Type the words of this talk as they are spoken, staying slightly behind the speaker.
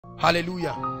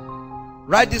Hallelujah.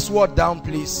 Write this word down,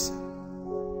 please.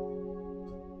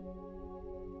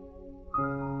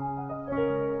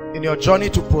 In your journey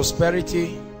to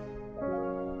prosperity,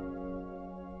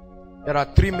 there are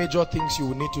three major things you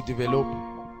will need to develop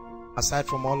aside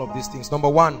from all of these things. Number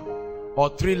one, or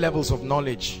three levels of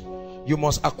knowledge. You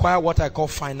must acquire what I call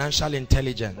financial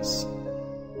intelligence.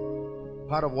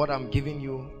 Part of what I'm giving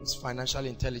you is financial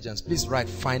intelligence. Please write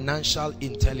financial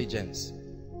intelligence.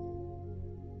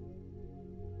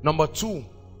 Number two,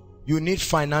 you need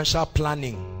financial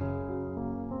planning.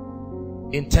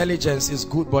 Intelligence is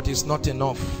good, but it's not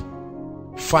enough.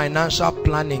 Financial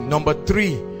planning. Number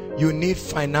three, you need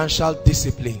financial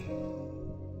discipline.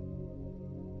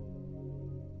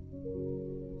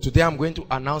 Today I'm going to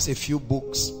announce a few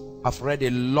books. I've read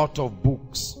a lot of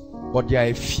books, but there are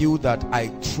a few that I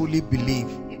truly believe.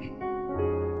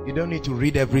 You don't need to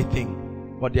read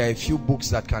everything, but there are a few books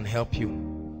that can help you.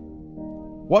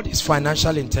 What is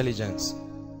financial intelligence?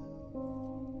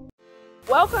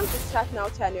 Welcome to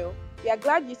StartNOW Channel. We are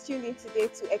glad you tuned in today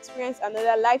to experience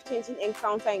another life-changing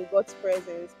encounter in God's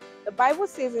presence. The Bible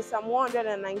says in Psalm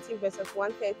 119 verses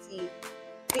 130,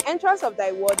 "The entrance of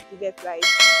thy word giveth light."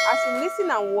 As you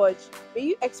listen and watch, may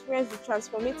you experience the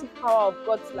transformative power of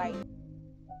God's light.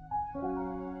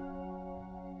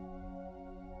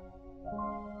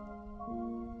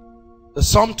 The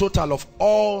sum total of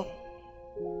all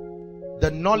the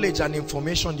knowledge and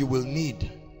information you will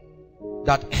need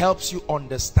that helps you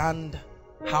understand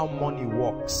how money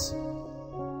works.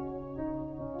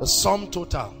 The sum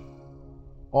total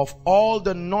of all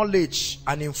the knowledge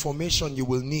and information you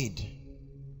will need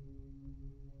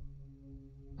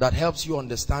that helps you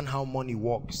understand how money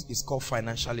works is called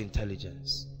financial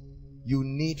intelligence. You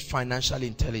need financial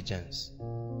intelligence.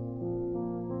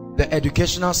 The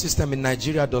educational system in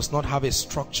Nigeria does not have a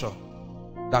structure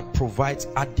that provides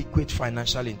adequate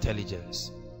financial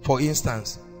intelligence. For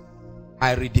instance,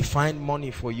 I redefined money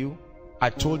for you.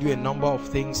 I told you a number of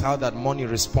things, how that money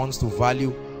responds to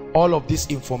value. All of these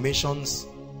informations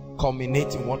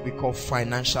culminate in what we call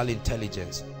financial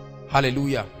intelligence.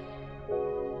 Hallelujah.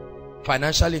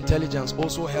 Financial intelligence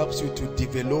also helps you to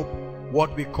develop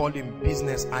what we call in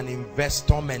business an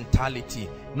investor mentality,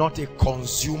 not a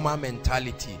consumer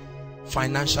mentality.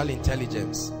 Financial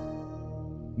intelligence.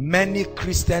 Many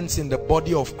Christians in the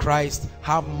body of Christ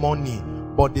have money,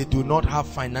 but they do not have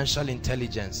financial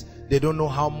intelligence. They don't know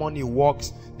how money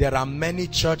works. There are many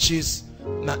churches,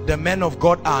 the men of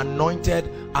God are anointed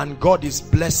and God is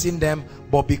blessing them,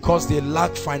 but because they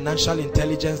lack financial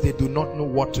intelligence, they do not know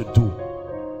what to do.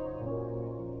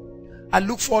 I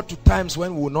look forward to times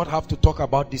when we will not have to talk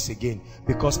about this again,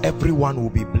 because everyone will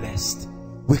be blessed.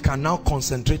 We can now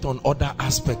concentrate on other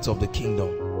aspects of the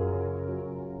kingdom.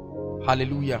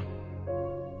 Hallelujah.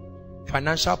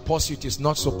 Financial pursuit is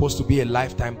not supposed to be a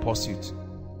lifetime pursuit.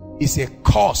 It's a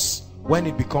course when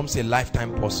it becomes a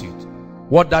lifetime pursuit.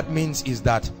 What that means is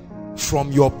that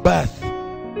from your birth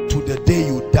to the day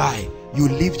you die, you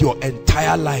live your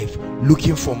entire life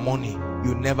looking for money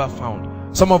you never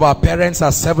found. Some of our parents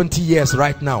are 70 years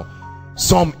right now,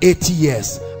 some 80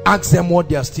 years. Ask them what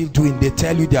they are still doing. They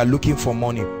tell you they are looking for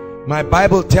money. My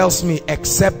Bible tells me,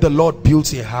 except the Lord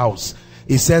builds a house,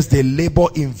 it says they labor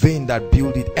in vain that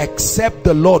build it. Except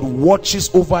the Lord watches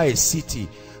over a city,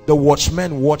 the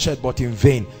watchman watcheth but in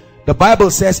vain. The Bible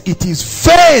says it is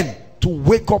vain to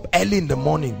wake up early in the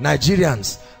morning,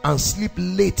 Nigerians, and sleep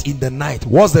late in the night.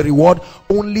 What's the reward?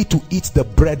 Only to eat the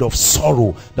bread of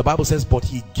sorrow. The Bible says, but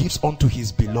he gives unto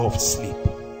his beloved sleep.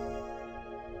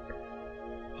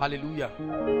 Hallelujah.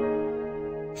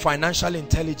 Financial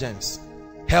intelligence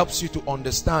helps you to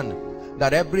understand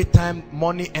that every time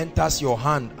money enters your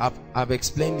hand, I've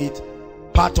explained it,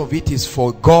 part of it is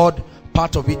for God,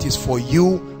 part of it is for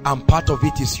you, and part of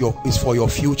it is for your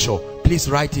future. Please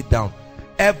write it down.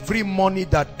 Every money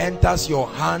that enters your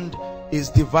hand is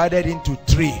divided into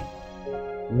three.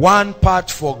 One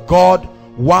part for God,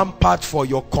 one part for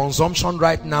your consumption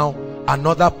right now,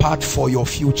 another part for your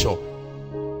future.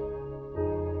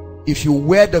 If you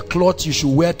wear the clothes you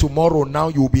should wear tomorrow, now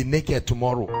you will be naked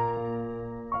tomorrow.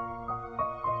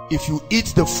 If you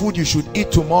eat the food you should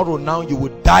eat tomorrow, now you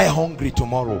will die hungry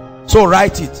tomorrow. So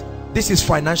write it. This is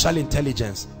financial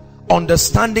intelligence.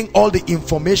 Understanding all the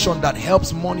information that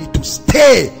helps money to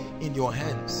stay in your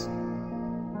hands.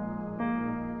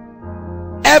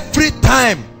 Every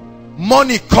time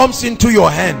money comes into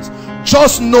your hands,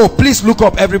 just know, please look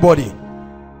up everybody.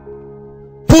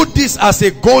 Put this as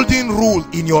a golden rule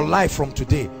in your life from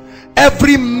today.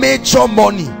 Every major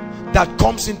money that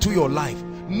comes into your life,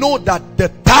 know that the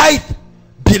tithe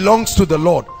belongs to the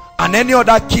Lord, and any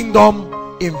other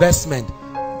kingdom investment,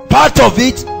 Part of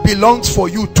it belongs for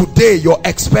you today, your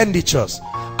expenditures,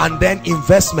 and then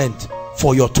investment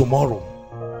for your tomorrow.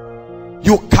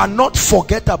 You cannot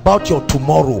forget about your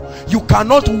tomorrow. You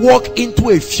cannot walk into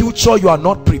a future you are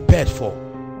not prepared for.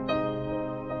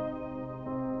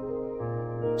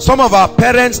 Some of our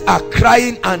parents are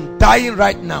crying and dying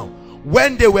right now.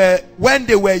 When they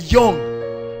were young,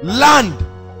 land,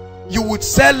 you would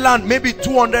sell land maybe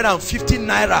 250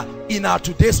 naira in our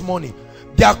today's money.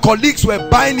 Their colleagues were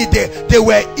buying it. They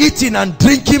were eating and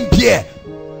drinking beer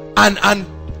and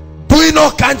doing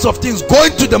all kinds of things,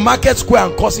 going to the market square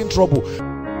and causing trouble.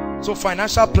 So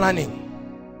financial planning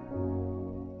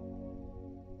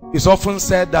is often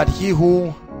said that he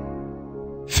who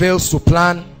fails to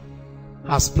plan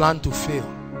has planned to fail.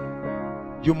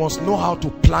 You must know how to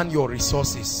plan your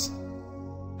resources.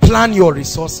 Plan your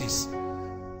resources.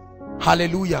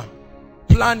 Hallelujah.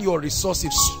 Plan your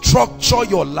resources. Structure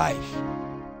your life.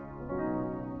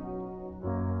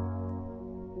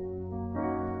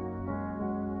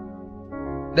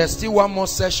 There's still one more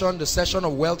session, the session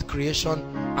of wealth creation.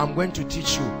 I'm going to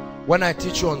teach you. When I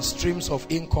teach you on streams of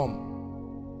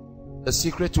income, the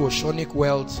secret to oceanic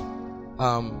wealth,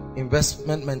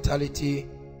 investment mentality,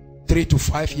 3 to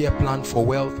 5 year plan for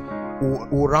wealth,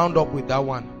 we'll round up with that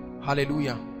one.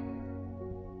 Hallelujah.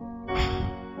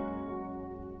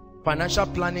 Financial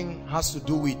planning has to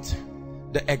do with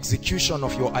the execution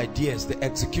of your ideas, the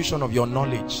execution of your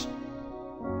knowledge.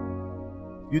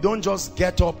 You don't just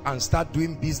get up and start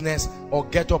doing business, or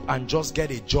get up and just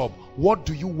get a job. What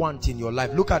do you want in your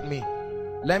life? Look at me.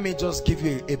 Let me just give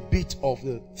you a bit of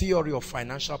the theory of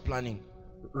financial planning.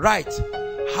 Right.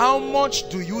 How much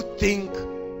do you think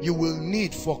you will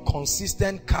need for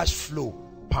consistent cash flow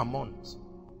per month?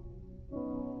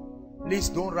 Please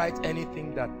don't write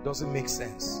anything that doesn't make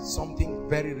sense. Something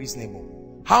very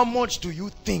reasonable. How much do you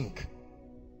think?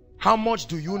 How much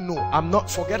do you know?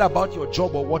 Forget about your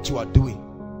job or what you are doing.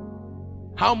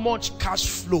 How much cash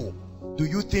flow do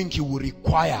you think you will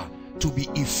require to be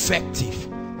effective?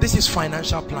 This is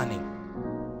financial planning.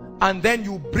 And then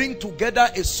you bring together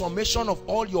a summation of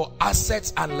all your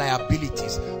assets and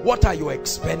liabilities. What are your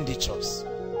expenditures?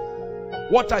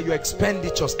 What are your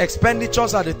expenditures?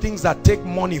 Expenditures are the things that take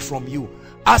money from you.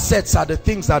 Assets are the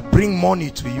things that bring money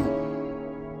to you.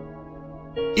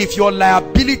 If your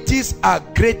liabilities are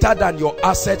greater than your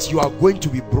assets, you are going to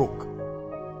be broke.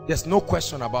 There's no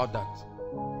question about that.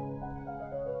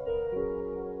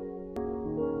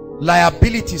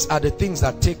 Liabilities are the things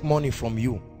that take money from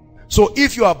you. So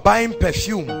if you are buying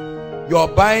perfume, you are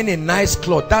buying a nice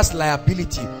cloth, that's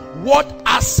liability. What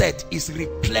asset is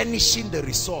replenishing the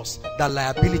resource that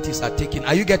liabilities are taking?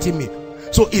 Are you getting me?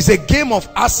 So it's a game of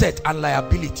asset and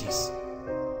liabilities.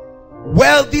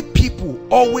 Wealthy people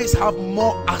always have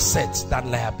more assets than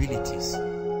liabilities.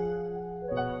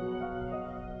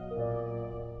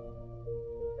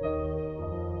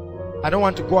 I don't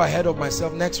want to go ahead of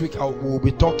myself. Next week we'll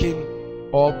be talking,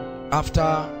 or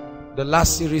after the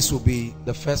last series will be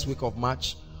the first week of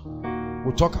March.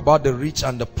 We'll talk about the rich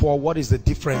and the poor. What is the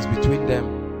difference between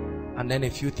them? And then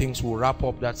a few things will wrap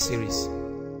up that series.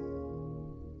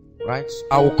 Right?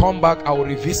 I will come back. I will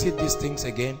revisit these things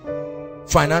again.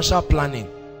 Financial planning.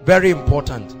 Very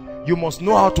important. You must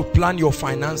know how to plan your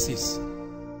finances.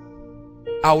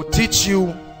 I will teach you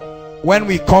when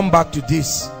we come back to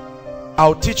this.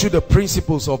 I'll teach you the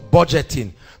principles of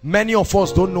budgeting. Many of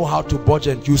us don't know how to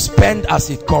budget. You spend as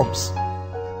it comes.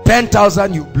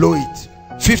 10,000 you blow it.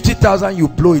 50,000 you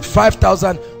blow it.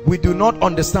 5,000 we do not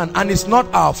understand, and it's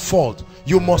not our fault.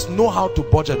 You must know how to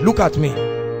budget. Look at me.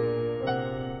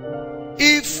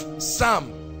 If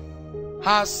Sam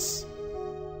has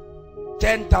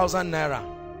 10,000 naira,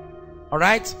 all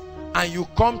right, and you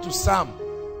come to Sam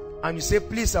and you say,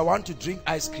 please, I want to drink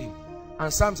ice cream,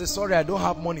 and Sam says, sorry, I don't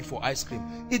have money for ice cream.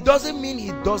 It doesn't mean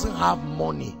he doesn't have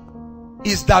money.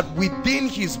 It's that within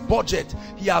his budget,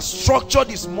 he has structured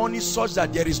his money such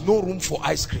that there is no room for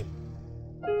ice cream.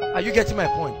 Are you getting my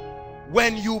point?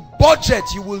 When you budget,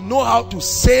 you will know how to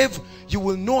save. You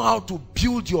will know how to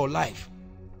build your life.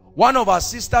 One of our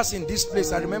sisters in this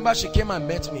place, I remember she came and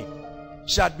met me.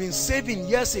 She had been saving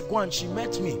years ago, and she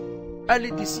met me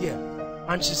early this year.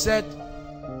 And she said,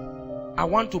 I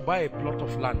want to buy a plot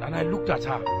of land. And I looked at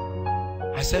her.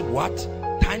 I said, what?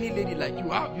 Tiny lady like you,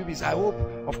 how have you been? I hope,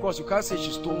 of course, you can't say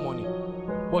she stole money.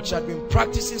 But she had been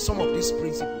practicing some of these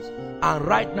principles. And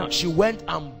right now, she went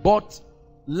and bought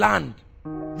land.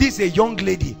 This is a young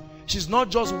lady. She's not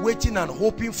just waiting and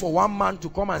hoping for one man to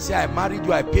come and say, I married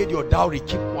you, I paid your dowry,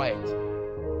 keep quiet.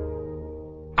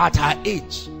 At her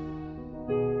age.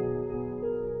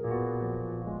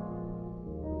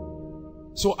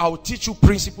 So I'll teach you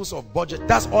principles of budget.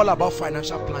 That's all about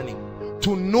financial planning.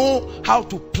 To know how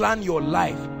to plan your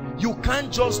life. You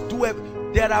can't just do it.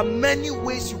 There are many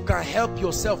ways you can help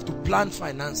yourself to plan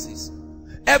finances.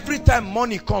 Every time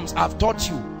money comes, I've taught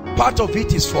you, part of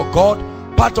it is for God,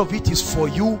 part of it is for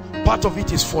you, part of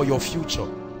it is for your future.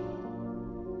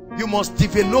 You must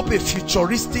develop a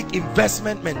futuristic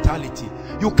investment mentality.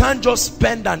 You can't just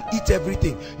spend and eat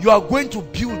everything. You are going to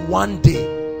build one day.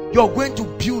 You are going to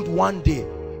build one day.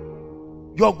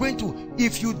 You are going to,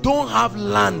 if you don't have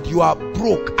land, you are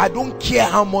broke. I don't care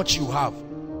how much you have.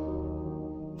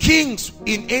 Kings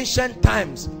in ancient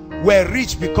times were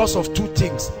rich because of two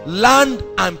things: land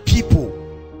and people.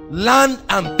 Land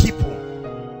and people.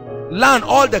 Land,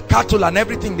 all the cattle and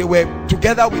everything, they were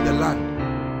together with the land.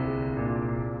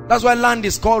 That's why land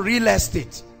is called real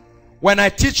estate. When I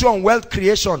teach you on wealth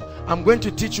creation, I'm going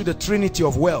to teach you the trinity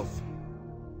of wealth.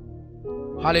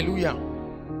 Hallelujah.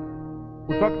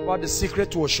 We'll talk about the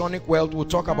secret to oceanic wealth. We'll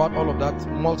talk about all of that,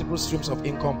 multiple streams of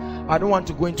income. I don't want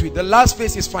to go into it. The last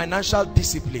phase is financial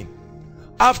discipline.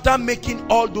 After making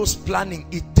all those planning,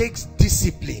 it takes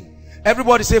discipline.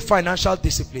 Everybody say financial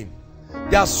discipline.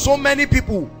 There are so many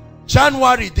people,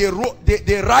 January,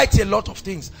 they write a lot of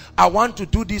things. I want to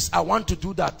do this, I want to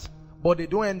do that, but they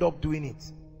don't end up doing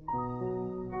it.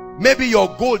 Maybe your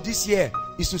goal this year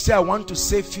is to say, I want to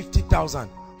save 50,000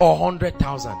 or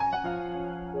 100,000.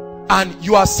 And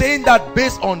you are saying that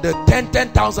based on the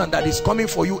 10,000 that is coming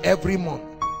for you every month.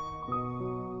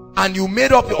 And you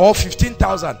made up all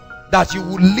 15,000 that you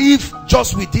will live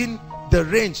just within the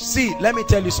range. See, let me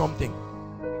tell you something.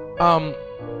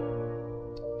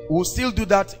 We'll still do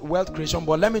that wealth creation,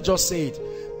 but let me just say it.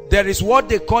 There is what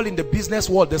they call in the business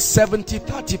world the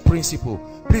 70-30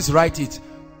 principle. Please write it.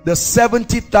 The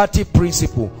 70-30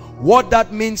 principle. What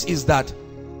that means is that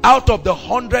out of the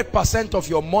 100% of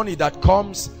your money that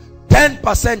comes,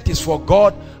 10% is for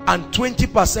God and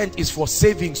 20% is for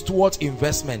savings towards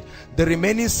investment. The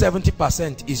remaining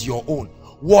 70% is your own.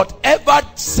 Whatever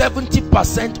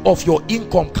 70% of your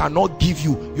income cannot give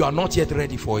you, you are not yet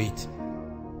ready for it.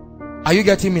 Are you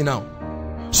getting me now?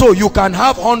 So you can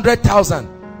have 100,000.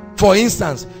 For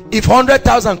instance, if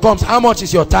 100,000 comes, how much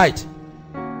is your tithe?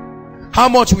 How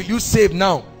much will you save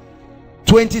now?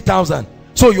 20,000.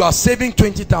 So you are saving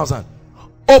 20,000.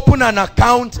 Open an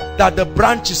account that the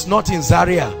branch is not in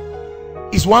Zaria.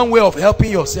 Is one way of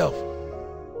helping yourself.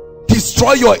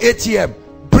 Destroy your ATM.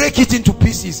 Break it into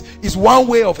pieces. Is one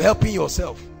way of helping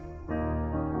yourself.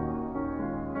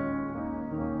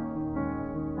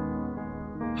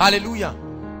 Hallelujah.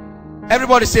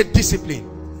 Everybody say discipline.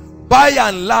 By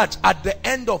and large, at the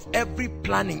end of every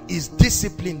planning is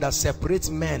discipline that separates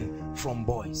men from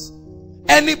boys.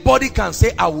 Anybody can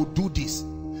say, I will do this.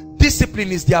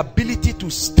 Discipline is the ability to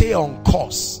stay on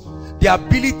course, the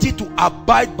ability to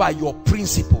abide by your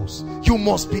principles. You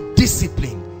must be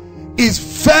disciplined. It's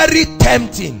very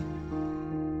tempting.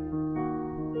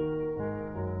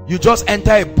 You just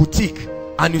enter a boutique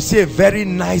and you see a very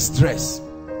nice dress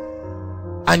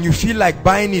and you feel like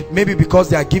buying it, maybe because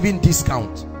they are giving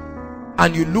discount,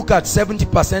 and you look at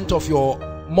 70% of your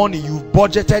money, you've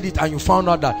budgeted it, and you found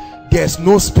out that there's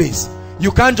no space.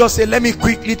 You can't just say, let me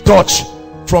quickly touch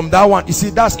from that one. You see,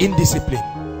 that's indiscipline.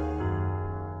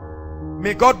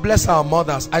 May God bless our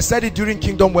mothers. I said it during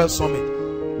Kingdom Wealth Summit.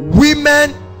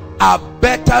 Women are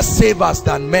better savers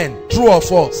than men. True or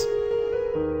false?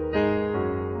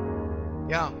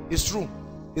 Yeah, it's true.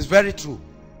 It's very true.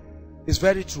 It's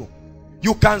very true.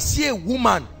 You can see a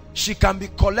woman, she can be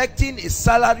collecting a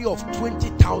salary of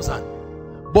 20,000,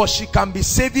 but she can be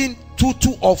saving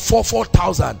 2,000 or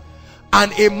 4,000.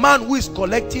 And a man who is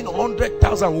collecting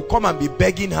 100,000 will come and be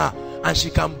begging her, and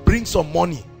she can bring some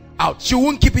money out. She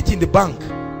won't keep it in the bank.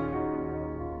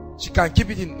 She can keep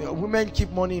it in, women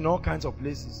keep money in all kinds of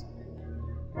places.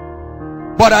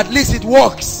 But at least it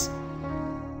works.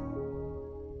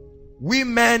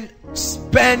 Women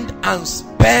spend and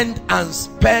spend and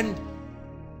spend.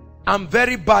 I'm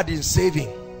very bad in saving.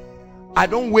 I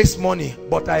don't waste money,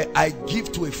 but I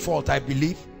give to a fault, I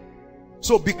believe.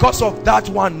 So because of that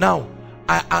one now,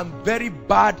 I am very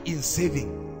bad in saving.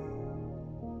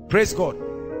 Praise God.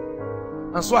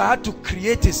 And so I had to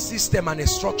create a system and a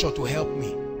structure to help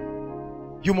me.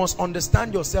 You must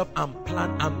understand yourself and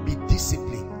plan and be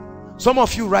disciplined. Some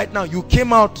of you right now, you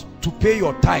came out to pay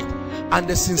your tithe, and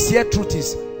the sincere truth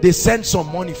is they send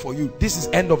some money for you. This is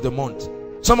end of the month.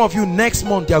 Some of you next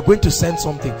month they are going to send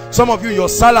something. Some of you, your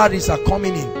salaries are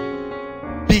coming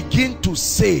in. Begin to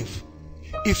save.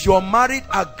 If you're married,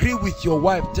 agree with your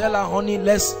wife. Tell her, honey,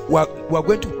 we're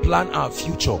going to plan our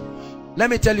future. Let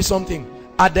me tell you something.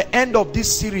 At the end of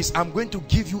this series, I'm going to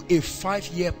give you a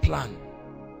 5-year plan.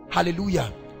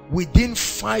 Hallelujah. Within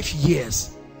 5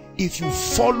 years, if you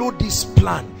follow this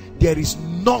plan, there is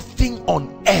nothing on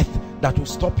earth that will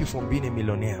stop you from being a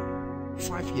millionaire.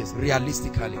 5 years,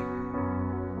 realistically.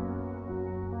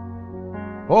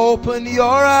 Open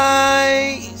your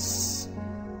eyes.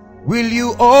 Will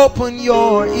you open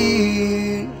your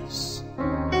ears?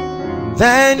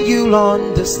 Then you'll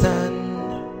understand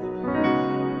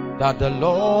that the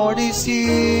Lord is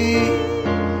here.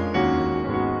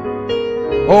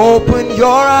 Open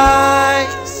your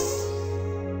eyes.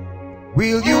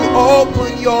 Will you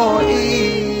open your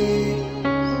ears?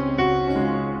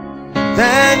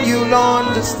 Then you'll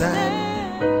understand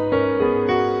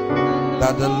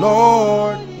that the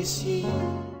Lord is here.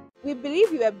 We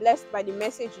believe you were blessed by the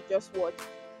message you just watched.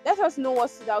 Let us know what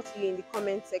stood out to you in the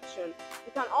comment section.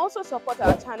 You can also support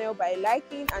our channel by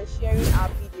liking and sharing our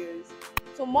videos,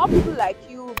 so more people like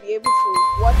you will be able to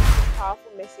watch these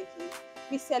powerful messages.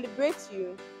 We celebrate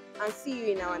you and see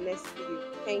you in our next video.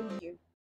 Thank you.